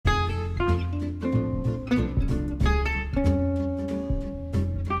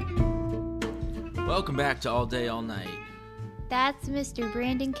Welcome back to All Day, All Night. That's Mr.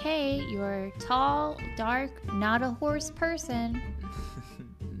 Brandon K., your tall, dark, not a horse person.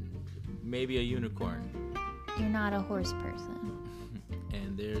 Maybe a unicorn. You're not a horse person.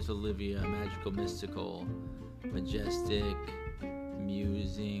 And there's Olivia, magical, mystical, majestic,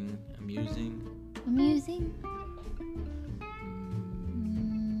 amusing.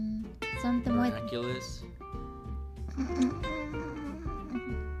 Something miraculous.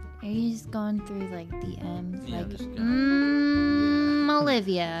 Are you just going through like the M's? Yeah, like, I'm just going.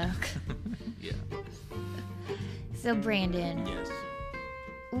 Olivia. Yeah. So Brandon. Yes.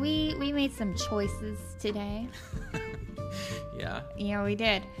 We made some choices today. Yeah. Yeah, we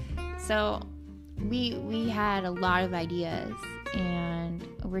did. So we had a lot of ideas and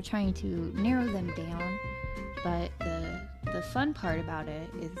we're trying to narrow them down. But the fun part about it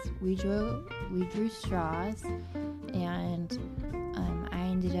is we drew straws, and I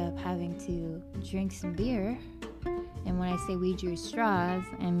ended up having to drink some beer. And when I say we drew straws,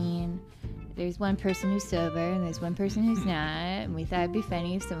 I mean there's one person who's sober and there's one person who's not. And we thought it'd be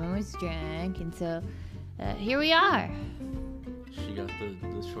funny if someone was drunk, and so here we are. She got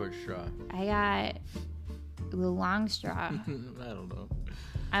the short straw. I got the long straw. I don't know.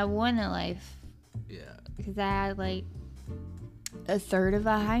 I won at life. Yeah. Because I had like a third of a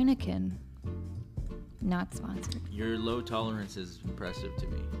Heineken. Not sponsored. Your low tolerance is impressive to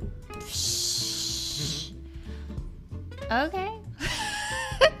me. Okay.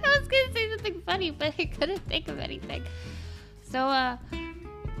 I was going to say something funny, but I couldn't think of anything. So, I'd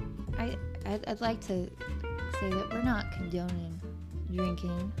like to say that we're not condoning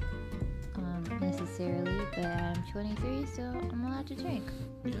drinking necessarily, but I'm 23, so I'm allowed to drink.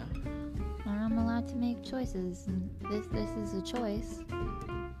 Yeah. And I'm allowed to make choices, and this is a choice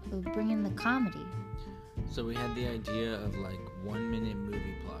of bringing the comedy. So we had the idea of like 1-minute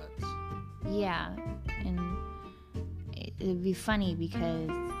movie plots. Yeah, and it'd be funny because,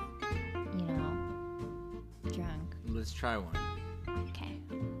 drunk. Let's try one. Okay.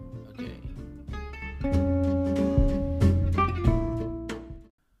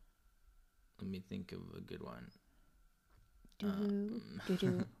 Let me think of a good one.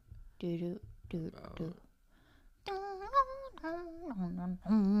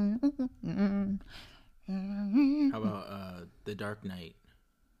 How about The Dark Knight?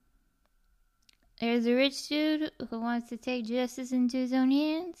 There's a rich dude who wants to take justice into his own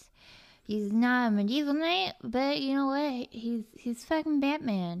hands. He's not a medieval knight, but you know what? He's fucking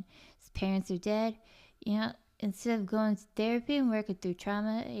Batman. His parents are dead. Instead of going to therapy and working through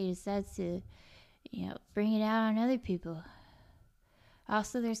trauma, he decides to, bring it out on other people.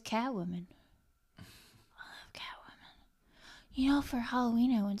 Also, there's Catwoman. I love Catwoman. For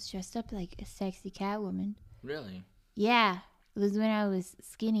Halloween, I once dressed up like a sexy Catwoman. Really? Yeah, it was when I was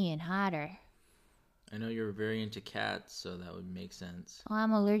skinny and hotter. I know you're very into cats, so that would make sense. Well,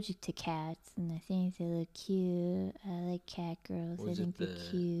 I'm allergic to cats, and I think they look cute. I like cat girls. I think they're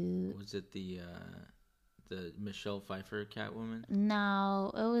cute. Was it the Michelle Pfeiffer Catwoman?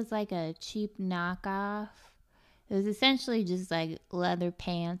 No, it was like a cheap knockoff. It was essentially just like leather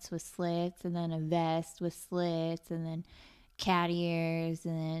pants with slits, and then a vest with slits, and then cat ears,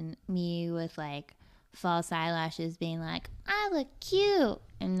 and then me with like false eyelashes being like, I look cute.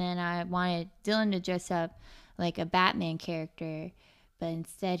 And then I wanted Dylan to dress up like a Batman character, but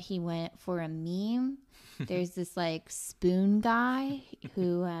instead he went for a meme. There's this like spoon guy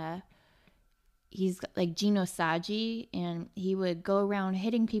who he's like Gino Saji, and he would go around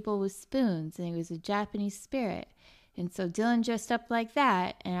hitting people with spoons, and he was a Japanese spirit. And so Dylan dressed up like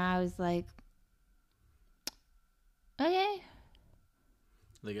that, and I was like, okay.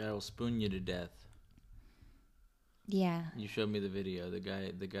 The guy will spoon you to death. Yeah. You showed me the video. The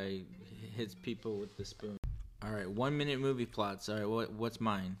guy hits people with the spoon. All right, 1-minute movie plots. All right, what's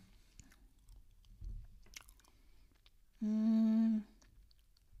mine?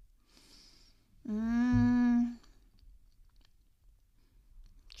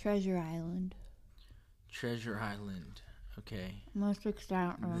 Treasure Island. Treasure Island. Okay. Mostly because I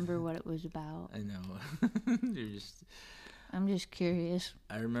don't remember what it was about. I know. I'm just curious.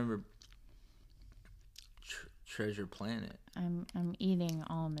 I remember Treasure Planet. I'm eating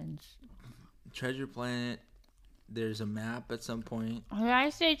almonds. Treasure Planet. There's a map at some point. Did I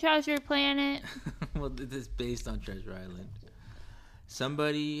say Treasure Planet? Well, this is based on Treasure Island.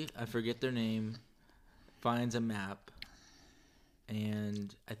 Somebody, I forget their name, finds a map,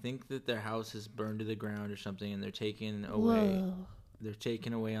 and I think that their house is burned to the ground or something, and they're taken away. Whoa. They're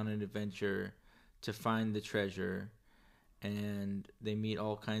taken away on an adventure to find the treasure, and they meet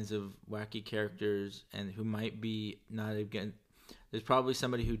all kinds of wacky characters and who might be not again. There's probably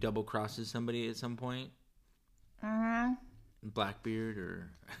somebody who double crosses somebody at some point. Blackbeard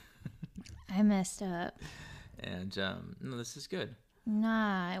or. I messed up. And no, this is good.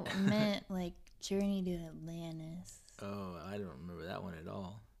 Nah, I meant like Journey to Atlantis. Oh, I don't remember that one at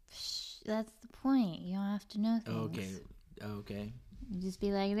all. That's the point. You don't have to know things. Okay. You just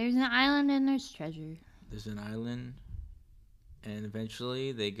be like, there's an island and there's treasure. There's an island, and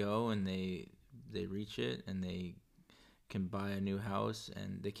eventually they go and they reach it and they can buy a new house,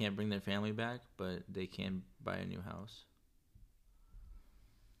 and they can't bring their family back, but they can buy a new house.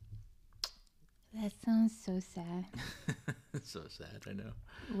 That sounds so sad. So sad, I know.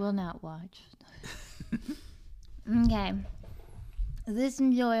 Will not watch. Okay. Is this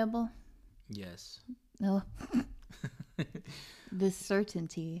enjoyable? Yes. No. The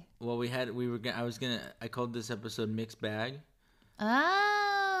certainty. Well, I called this episode Mixed Bag.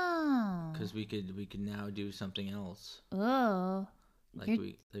 Oh. Because we could now do something else. Oh. Like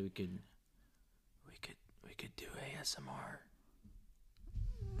we could do ASMR.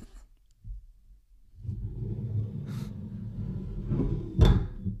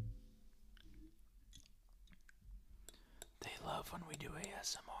 They love when we do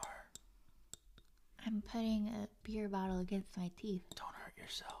ASMR. I'm putting a beer bottle against my teeth. Don't hurt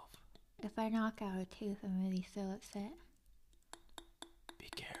yourself. If I knock out a tooth, I'm going to be so upset. Be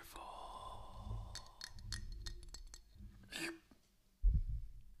careful.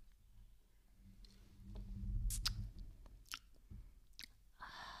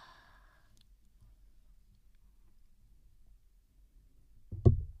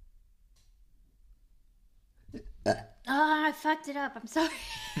 Oh, I fucked it up. I'm sorry.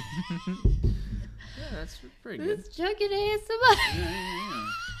 Yeah, that's pretty good. This drunken ASMR. Yeah.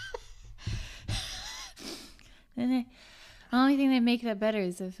 And the only thing that make that better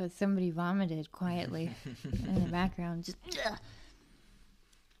is if somebody vomited quietly in the background. Just.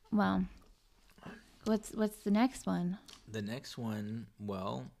 Well, what's the next one? The next one,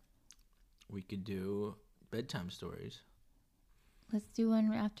 well, we could do bedtime stories. Let's do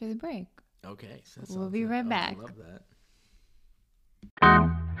one after the break. Okay. So We'll be right back. I love that.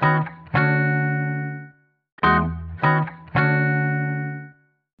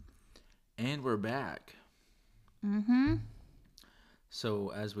 And we're back. Mm-hmm.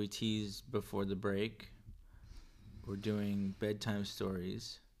 So as we teased before the break, we're doing bedtime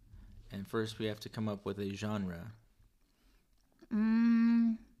stories. And first we have to come up with a genre.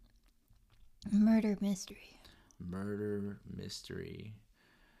 Murder mystery. Murder mystery.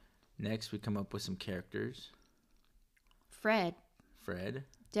 Next we come up with some characters. Fred.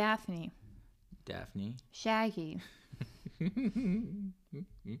 Daphne. Shaggy.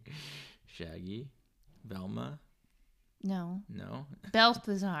 Shaggy. Velma. No. No.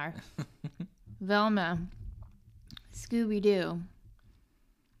 Balthazar. Velma. Scooby-Doo.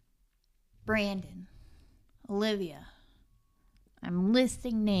 Brandon. Olivia. I'm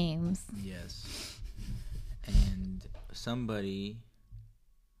listing names. Yes. And somebody,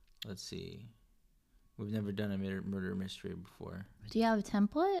 let's see. We've never done a murder mystery before. Do you have a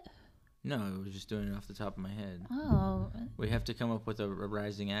template? No, I was just doing it off the top of my head. Oh. We have to come up with a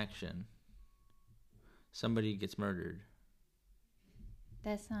rising action. Somebody gets murdered.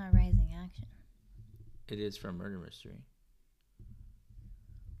 That's not a rising action. It is for a murder mystery.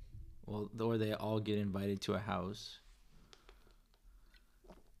 Well, or they all get invited to a house.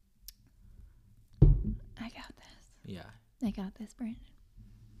 I got this. Yeah. I got this, Brandon.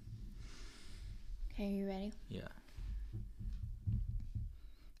 Okay, you ready? Yeah.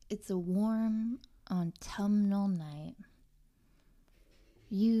 It's a warm autumnal night.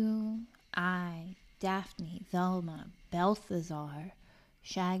 You, I, Daphne, Velma, Balthazar,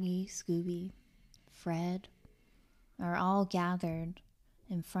 Shaggy, Scooby, Fred are all gathered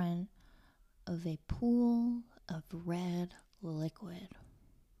in front of a pool of red liquid.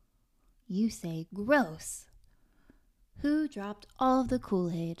 You say, gross. Who dropped all of the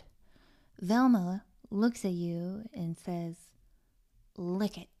Kool-Aid? Velma looks at you and says,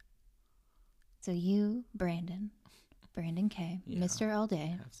 lick it. So you, Brandon K, Yeah. Mr. All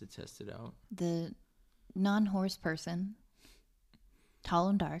Day, Have to test it out. the non-horse person, tall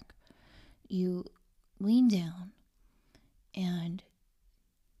and dark, you lean down and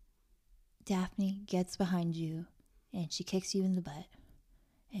Daphne gets behind you and she kicks you in the butt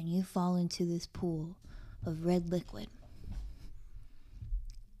and you fall into this pool of red liquid.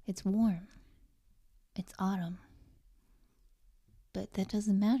 It's warm. It's autumn. But that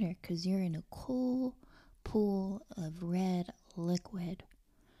doesn't matter because you're in a cool pool of red liquid.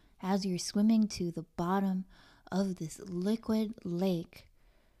 As you're swimming to the bottom of this liquid lake,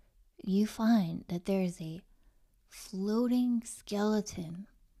 you find that there's a floating skeleton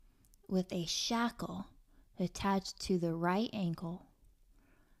with a shackle attached to the right ankle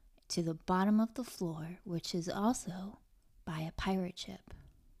to the bottom of the floor, which is also by a pirate ship.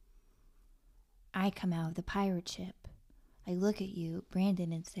 I come out of the pirate ship. I look at you,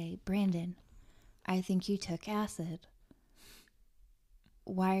 Brandon, and say, Brandon, I think you took acid.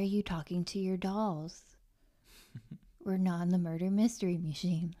 Why are you talking to your dolls? We're not in the murder mystery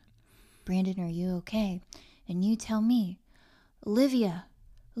machine. Brandon, are you okay? And you tell me, Olivia,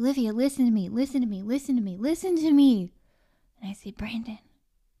 listen to me. And I say, Brandon,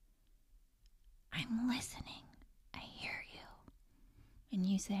 I'm listening. I hear you. And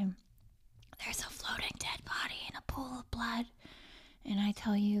you say, there's a floating dead body in a pool of blood. And I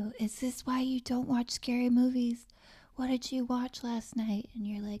tell you, is this why you don't watch scary movies? What did you watch last night? And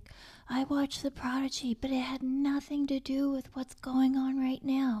you're like, I watched The Prodigy, but it had nothing to do with what's going on right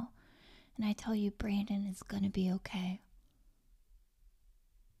now. And I tell you, Brandon is going to be okay.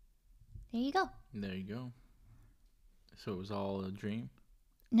 There you go. There you go. So it was all a dream?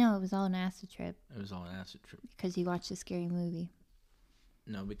 No, it was all an acid trip. It was all an acid trip. Because you watched a scary movie.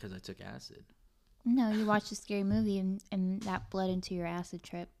 No, because I took acid. No, you watched a scary movie and that bled into your acid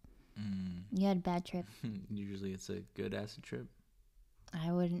trip. You had a bad trip. Usually it's a good acid trip.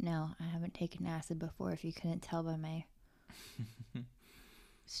 I wouldn't know. I haven't taken acid before, if you couldn't tell by my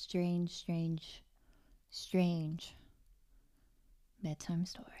strange bedtime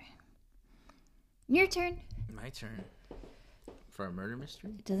story. Your turn. My turn. For a murder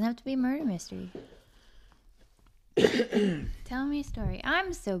mystery? It doesn't have to be a murder mystery. Tell me a story.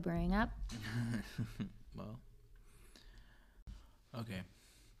 I'm sobering up. Well, okay.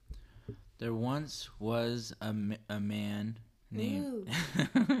 There once was a man named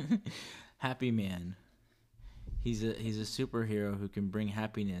Happy Man. He's a superhero who can bring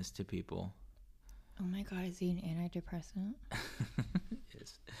happiness to people. Oh my God, is he an antidepressant?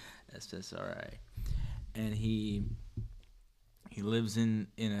 Yes, SSRI. And he lives in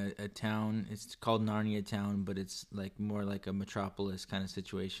a town. It's called Narnia Town, but it's like more like a metropolis kind of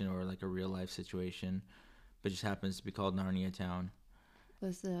situation, or like a real life situation, but it just happens to be called Narnia Town.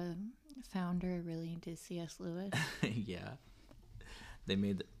 Was the founder really into C.S. Lewis? Yeah. They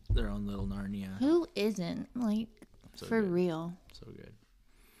made their own little Narnia. Who isn't? Like, So for good. real. So good.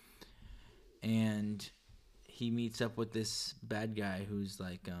 And he meets up with this bad guy who's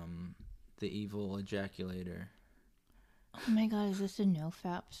like the evil ejaculator. Oh my God, is this a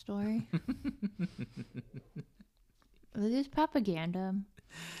no-fap story? Is this propaganda?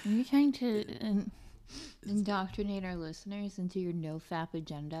 Are you trying to indoctrinate our listeners into your no-fap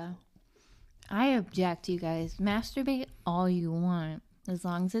agenda? I object, you guys. Masturbate all you want, as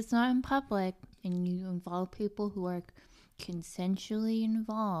long as it's not in public and you involve people who are consensually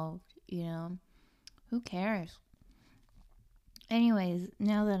involved, you know? Who cares? Anyways,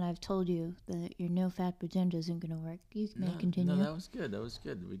 now that I've told you that your no-fap agenda isn't going to work, you may continue. No, that was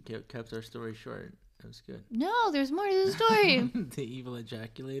good. We kept our story short. That was good. No, there's more to the story. The evil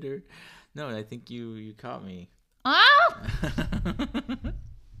ejaculator? No, I think you caught me. Ah!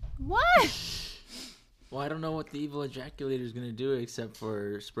 What? Well, I don't know what the evil ejaculator is going to do except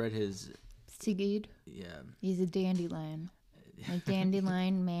for spread his... Sigurd. Yeah. He's a dandelion. A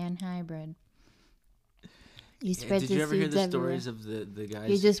dandelion man hybrid. He spreads Did you ever hear the everywhere. stories of the guys?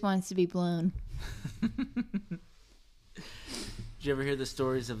 He just wants to be blown. Did you ever hear the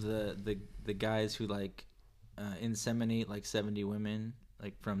stories of the guys who like inseminate like 70 women,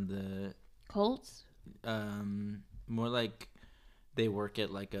 like from the Colts? more like they work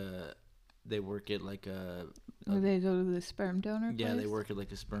at like a Where they go to the sperm donor place? Yeah, they work at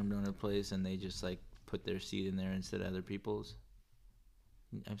like a sperm donor place and they just like put their seed in there instead of other people's.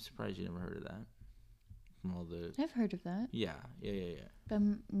 I'm surprised you never heard of that. From all the I've heard of that. Yeah. But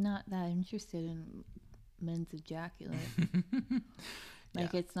I'm not that interested in men's ejaculate.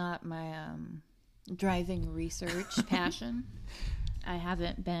 Like, it's not my driving research passion. I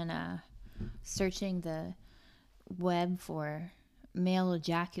haven't been searching the web for male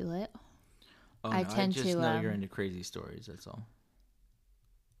ejaculate. Oh, I no, tend just to know you're into crazy stories, that's all.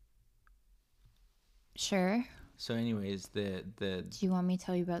 Sure. So anyways, the Do you want me to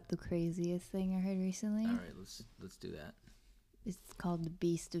tell you about the craziest thing I heard recently? all right, let's do that. It's called the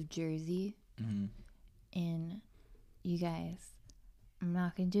Beast of Jersey. Mm-hmm. And you guys, I'm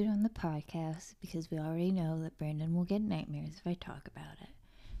not going to do it on the podcast because we already know that Brandon will get nightmares if I talk about it.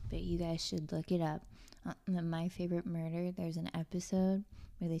 But you guys should look it up. On My Favorite Murder, there's an episode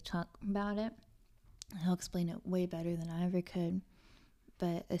where they talk about it. He'll explain it way better than I ever could.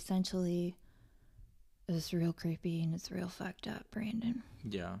 But essentially, it's real creepy and it's real fucked up, Brandon.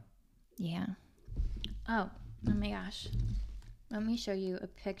 Yeah. Yeah. Oh, Oh my gosh. Let me show you a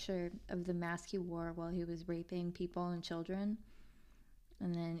picture of the mask he wore while he was raping people and children.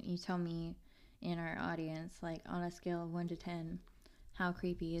 And then you tell me in our audience, like on a scale of 1 to 10, how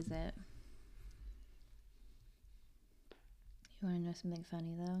creepy is it? You want to know something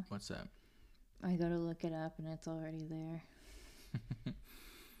funny though? What's that? I go to look it up and it's already there. I'm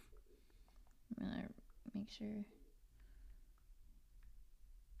gonna make sure.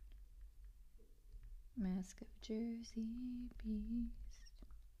 Mask of Jersey Beast.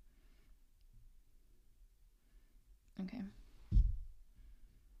 Okay.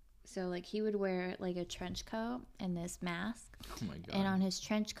 So like he would wear like a trench coat and this mask. Oh my god. And on his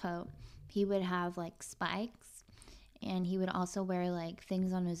trench coat, he would have like spikes, and he would also wear like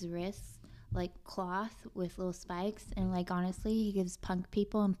things on his wrists, like cloth with little spikes. And like honestly, he gives punk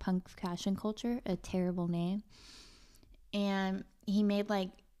people and punk fashion culture a terrible name. And he made like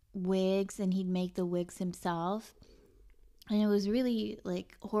wigs, and he'd make the wigs himself. And it was really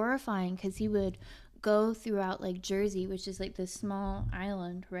like horrifying because he would go throughout like Jersey, which is like this small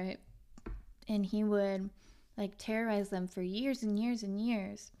island, right? And he would like terrorize them for years and years and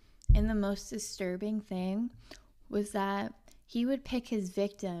years. And the most disturbing thing was that he would pick his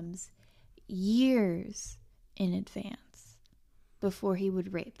victims years in advance before he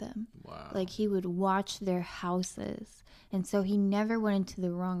would rape them. Wow. Like he would watch their houses. And so he never went into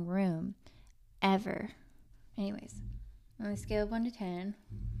the wrong room ever. Anyways, on a scale of 1 to 10.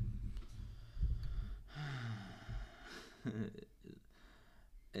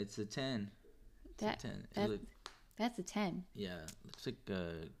 It's a 10. It's That, a 10. that's a 10. Yeah, looks like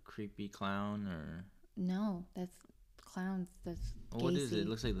a creepy clown or. No, that's clowns. That's What is it? It Gacy.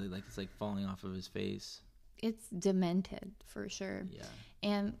 looks like it's like falling off of his face. It's demented for sure. Yeah.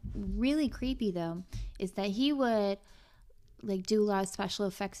 And really creepy though is that he would like do a lot of special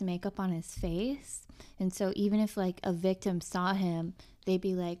effects and makeup on his face. And so even if like a victim saw him, they'd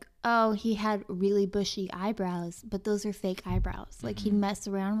be like, oh, he had really bushy eyebrows, but those are fake eyebrows. Like he'd mess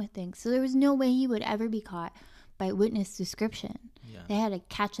around with things. So there was no way he would ever be caught by witness description. Yeah. They had to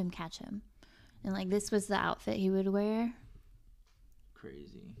catch him. And like this was the outfit he would wear.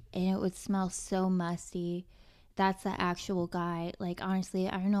 Crazy. And it would smell so musty. That's the actual guy. Like, honestly,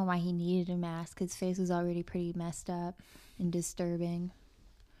 I don't know why he needed a mask. His face was already pretty messed up and disturbing.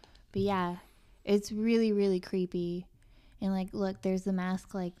 But yeah, it's really, really creepy. And like, look, there's the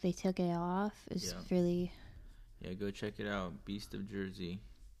mask. Like, they took it off. It's really, Yeah, go check it out. Beast of Jersey.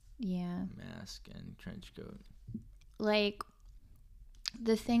 yeah. Mask and trench coat. Like,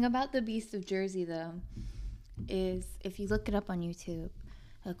 the thing about the Beast of Jersey, though, is if you look it up on YouTube,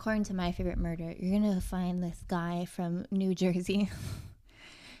 according to My Favorite Murder, you're going to find this guy from New Jersey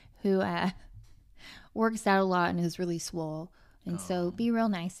who works out a lot and is really swole. And so be real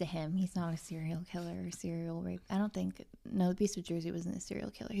nice to him. He's not a serial killer or serial rape. I don't think, no, the Beast of Jersey wasn't a serial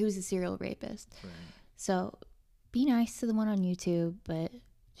killer. He was a serial rapist. Right. So be nice to the one on YouTube, but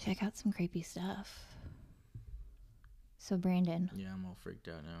check out some creepy stuff. So Brandon, Yeah, I'm all freaked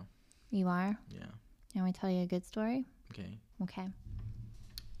out now. you are? Yeah. Can we tell you a good story? Okay. Okay.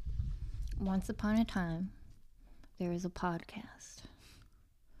 Once upon a time, there was a podcast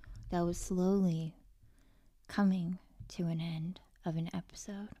that was slowly coming to an end of an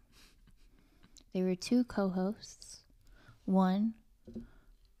episode. There were two co-hosts. One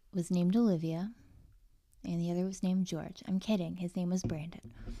was named Olivia, and the other was named George. I'm kidding. His name was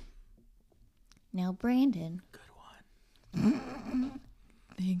Brandon. Now, Brandon... Good one.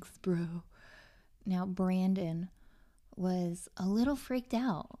 Thanks, bro. Now, Brandon was a little freaked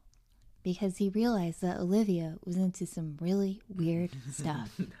out because he realized that Olivia was into some really weird stuff.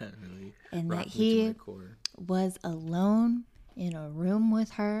 That really And that rocked me to he my core. was alone in a room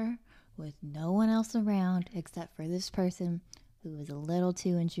with her with no one else around except for this person who was a little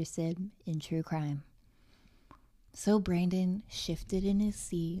too interested in true crime. So Brandon shifted in his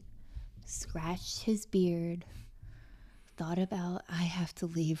seat, scratched his beard, thought about, I have to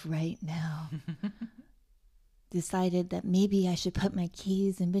leave right now. Decided that maybe I should put my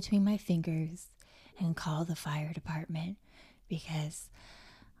keys in between my fingers and call the fire department because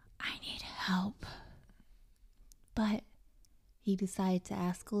I need help. But he decided to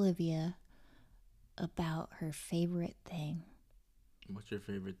ask Olivia about her favorite thing. What's your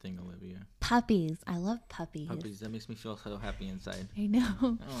favorite thing, Olivia? Puppies. I love puppies. Puppies. That makes me feel so happy inside. I know.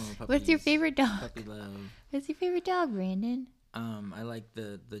 Oh, What's your puppies. favorite dog? Puppy love. What's your favorite dog, Brandon? I like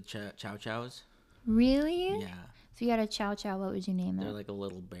the chow chows. Really? Yeah. So you got a chow chow. What would you name They're it? like a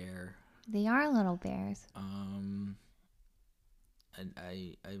little bear. They are little bears. I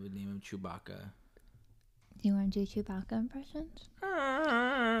would name him Chewbacca. Do you want to do Chewbacca impressions?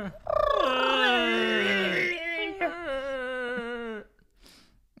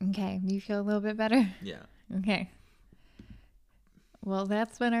 feel a little bit better? Yeah. Okay. Well,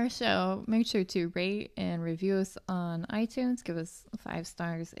 that's been our show. Make sure to rate and review us on iTunes. Give us 5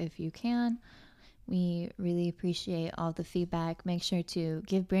 stars if you can. We really appreciate all the feedback. Make sure to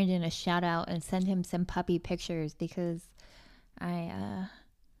give Brandon a shout out and send him some puppy pictures because I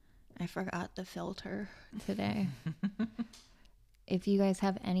forgot the filter today. If you guys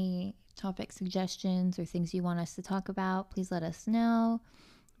have any topic suggestions or things you want us to talk about, please let us know.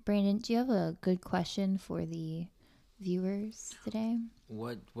 Brandon, do you have a good question for the viewers today?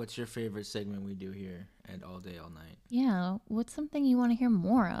 What's your favorite segment we do here at All Day All Night? Yeah, what's something you want to hear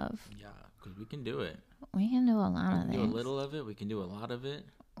more of? Yeah, because we can do it. We can do a lot We of can things. do a little of it. We can do a lot of it.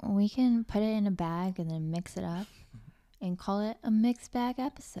 We can put it in a bag and then mix it up and call it a mixed bag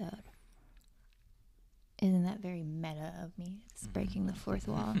episode. Isn't that very meta of me? It's breaking the fourth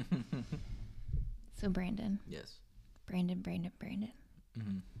wall. So Brandon. Yes. Brandon.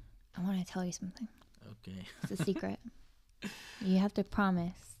 Mm-hmm. I want to tell you something. Okay. It's a secret. You have to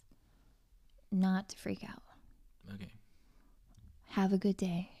promise not to freak out. Okay. Have a good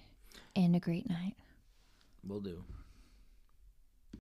day and a great night. Will do.